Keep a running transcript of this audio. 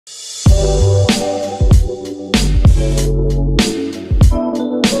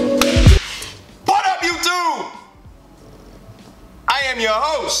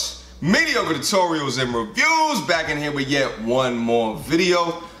Mediocre tutorials and reviews, back in here with yet one more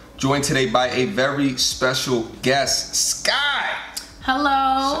video. Joined today by a very special guest, Sky.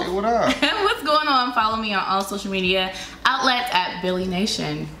 Hello. Say what up. What's going on? Follow me on all social media outlets at Billy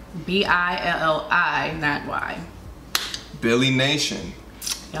Nation. B-I-L-L-I, not Y. Billy Nation.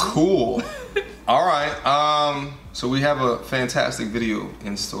 Yep. Cool. All right. So we have a fantastic video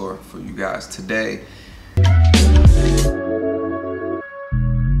in store for you guys today.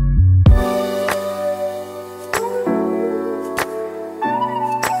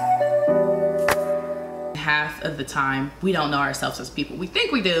 Half of the time, we don't know ourselves as people. We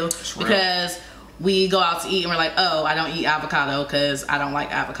think we do because we go out to eat and we're like, oh, I don't eat avocado because I don't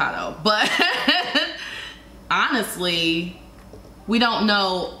like avocado. But honestly, we don't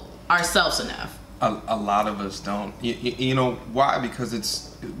know ourselves enough. A lot of us don't. You know why?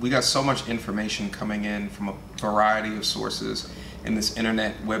 Because we got so much information coming in from a variety of sources in this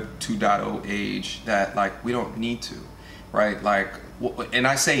internet Web 2.0 age that like we don't need to, right? Like, and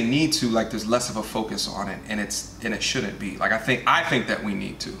I say need to, like there's less of a focus on it, and it shouldn't be. Like I think that we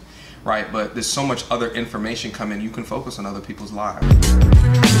need to, right? But there's so much other information coming. You can focus on other people's lives.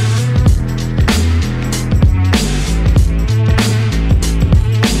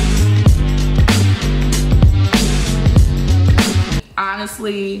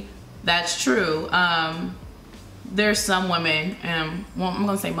 Honestly, that's true. There's some women, well, I'm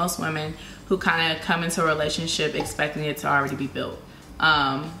gonna say most women, who kind of come into a relationship expecting it to already be built.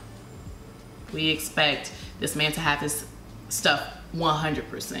 We expect this man to have his stuff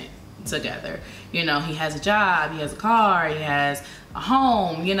 100% together. You know, he has a job, he has a car, he has a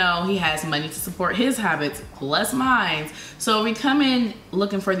home, you know, he has money to support his habits, plus mine. So we come in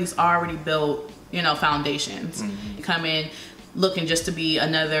looking for these already built, you know, foundations. Mm-hmm. Come in looking just to be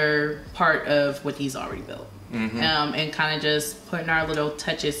another part of what he's already built. Mm-hmm. And kind of just putting our little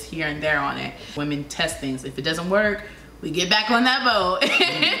touches here and there on it. Women test things. If it doesn't work, we get back on that boat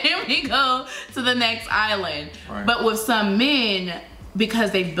and we go to the next island. Right. But with some men,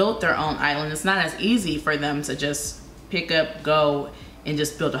 because they built their own island, it's not as easy for them to just pick up, go, and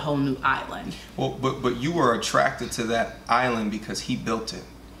just build a whole new island. Well, but you were attracted to that island because he built it.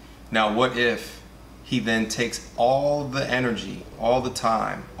 Now, what if he then takes all the energy, all the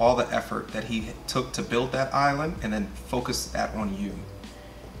time, all the effort that he took to build that island and then focus that on you?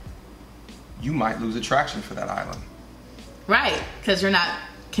 You might lose attraction for that island. Right, because you're not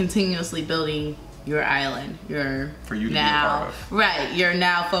continuously building your island. You're for you to now, be a part of. Right, you're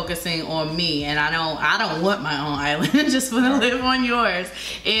now focusing on me, and I don't want my own island. I just want to live on yours.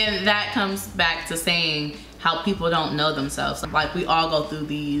 And that comes back to saying how people don't know themselves. Like we all go through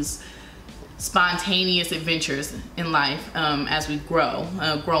these spontaneous adventures in life as we grow,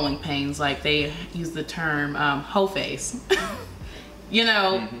 growing pains. Like they use the term hoe face. You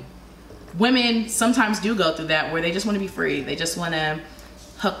know, mm-hmm. Women sometimes do go through that where they just want to be free. They just want to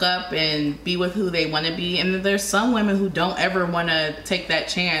hook up and be with who they want to be. And then there's some women who don't ever want to take that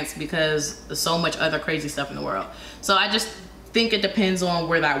chance because there's so much other crazy stuff in the world. So I just think it depends on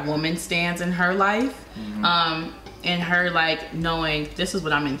where that woman stands in her life. Mm-hmm. And her like knowing this is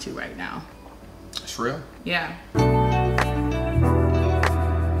what I'm into right now. It's real. Yeah.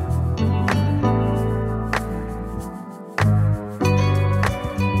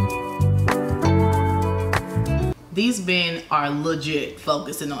 These men are legit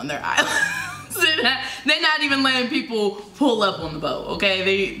focusing on their islands. They're not even letting people pull up on the boat,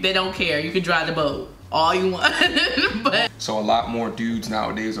 okay? They don't care. You can drive the boat all you want. But so a lot more dudes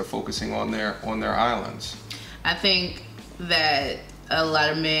nowadays are focusing on their islands. I think that a lot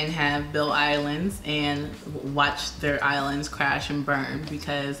of men have built islands and watched their islands crash and burn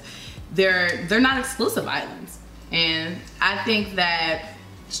because they're not exclusive islands. And I think that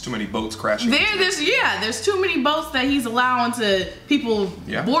there's too many boats crashing. There's too many boats that he's allowing to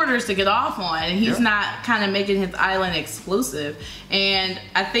borders to get off on, and he's not kind of making his island exclusive. And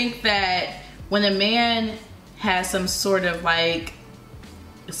I think that when a man has some sort of like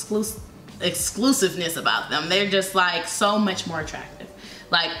exclusiveness about them, they're just like so much more attractive.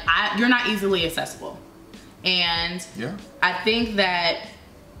 Like you're not easily accessible, and I think that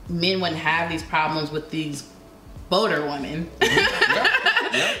men wouldn't have these problems with these boater women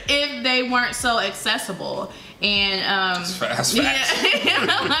if they weren't so accessible. And it's facts.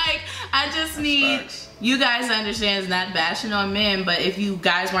 Like I just need you guys to understand it's not bashing on men, but if you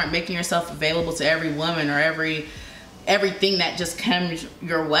guys weren't making yourself available to every woman or everything that just comes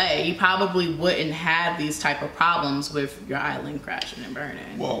your way, you probably wouldn't have these type of problems with your island crashing and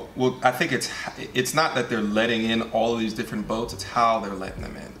burning. Well, I think it's not that they're letting in all of these different boats, it's how they're letting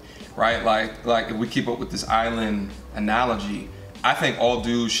them in, right? Like if we keep up with this island analogy, I think all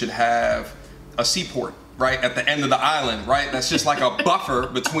dudes should have a seaport right at the end of the island, right? That's just like a buffer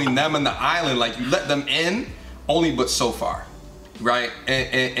between them and the island. Like you let them in only but so far, right?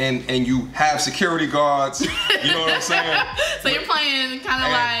 And you have security guards, you know what I'm saying? So you're playing kind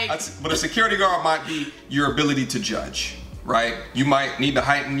of like... But a security guard might be your ability to judge, right? You might need to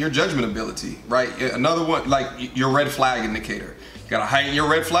heighten your judgment ability, right? Another one, like your red flag indicator. You gotta heighten your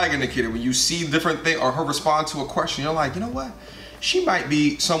red flag indicator. When you see different things or her respond to a question, you're like, you know what? She might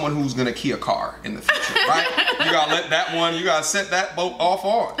be someone who's gonna key a car in the future, right? You gotta let that one, you gotta set that boat off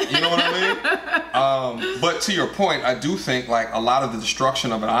on, you know what I mean? But to your point, I do think like a lot of the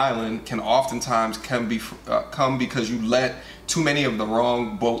destruction of an island can oftentimes come because you let too many of the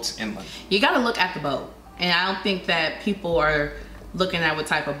wrong boats inland. You gotta look at the boat. And I don't think that people are looking at what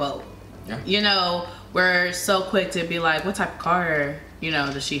type of boat. Yeah. You know, we're so quick to be like, what type of car, you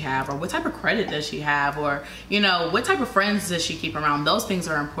know, does she have? Or what type of credit does she have? Or, you know, what type of friends does she keep around? Those things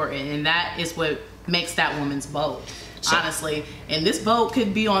are important. And that is what makes that woman's boat, honestly. And this boat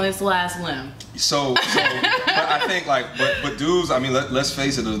could be on its last limb. So but I think like, but dudes, I mean, let's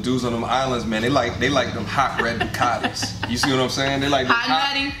face it, the dudes on them islands, man, they like them hot red Ducatis. You see what I'm saying? They like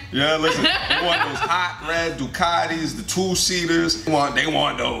hot and nutty. Yeah, listen, they want those hot red Ducatis, the 2-seaters. They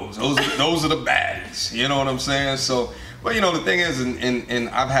want those. Those are the baddies. You know what I'm saying? So, but you know, the thing is, and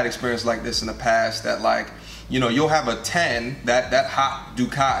I've had experience like this in the past that like, you know, you'll have a 10, that hot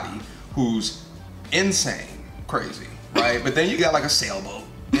Ducati who's insane, crazy, right? But then you got like a sailboat.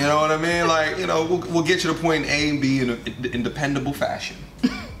 You know what I mean? Like, you know, we'll get you to point A and B in dependable fashion.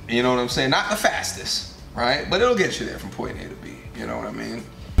 You know what I'm saying? Not the fastest, right? But it'll get you there from point A to B. You know what I mean?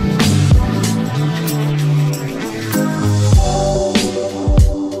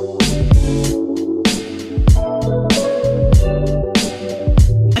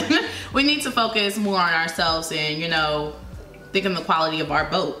 We need to focus more on ourselves and, you know, think of the quality of our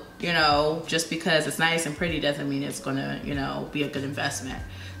boat. You know, just because it's nice and pretty doesn't mean it's gonna, you know, be a good investment.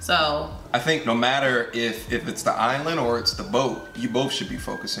 So I think no matter if it's the island or it's the boat, you both should be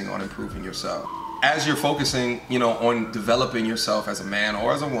focusing on improving yourself. As you're focusing, you know, on developing yourself as a man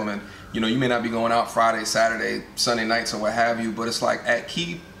or as a woman, you know, you may not be going out Friday, Saturday, Sunday nights or what have you, but it's like at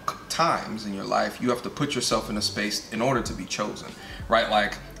key times in your life, you have to put yourself in a space in order to be chosen, right?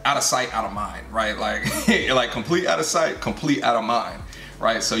 Like out of sight, out of mind, right? Like you're like complete out of sight, complete out of mind.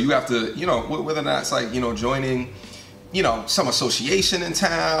 Right, so you have to, you know, whether or not it's like, you know, joining, you know, some association in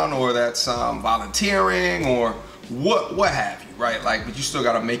town, or that's volunteering, or what have you, right? Like, but you still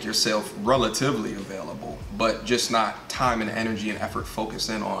got to make yourself relatively available, but just not time and energy and effort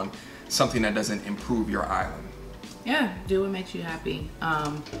focused in on something that doesn't improve your island. Yeah, do what makes you happy,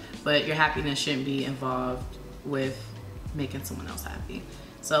 but your happiness shouldn't be involved with making someone else happy.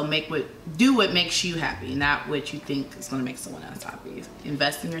 So do what makes you happy, not what you think is gonna make someone else happy.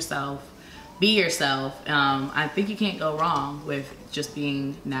 Invest in yourself, be yourself. I think you can't go wrong with just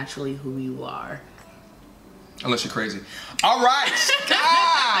being naturally who you are. Unless you're crazy. All right,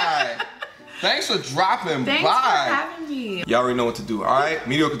 Sky! Thanks for dropping by. Thanks for having me. Y'all already know what to do, all right?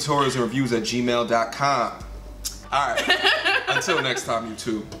 Mediocre tutorials and reviews at gmail.com. All right, until next time,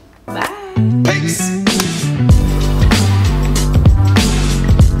 YouTube. Bye. Peace.